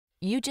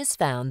You just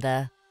found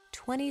the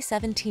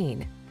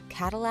 2017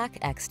 Cadillac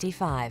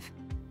XT5.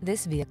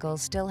 This vehicle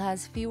still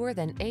has fewer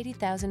than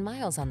 80,000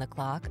 miles on the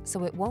clock,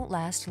 so it won't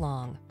last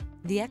long.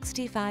 The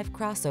XT5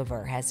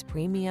 crossover has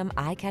premium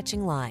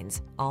eye-catching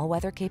lines,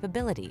 all-weather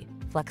capability,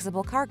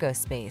 flexible cargo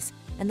space,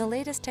 and the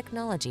latest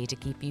technology to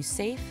keep you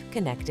safe,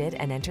 connected,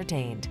 and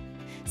entertained.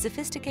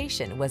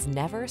 Sophistication was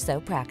never so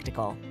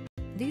practical.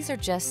 These are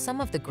just some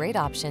of the great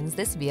options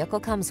this vehicle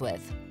comes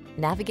with: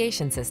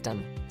 navigation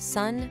system,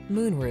 sun,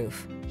 moonroof,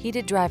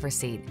 heated driver's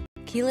seat,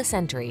 keyless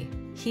entry,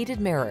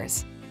 heated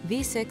mirrors,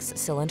 V6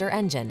 cylinder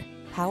engine,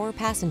 power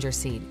passenger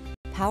seat,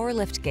 power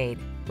liftgate,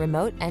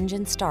 remote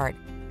engine start,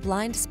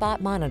 blind spot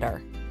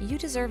monitor. You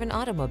deserve an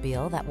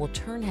automobile that will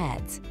turn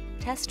heads.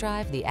 Test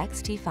drive the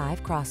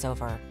XT5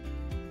 crossover.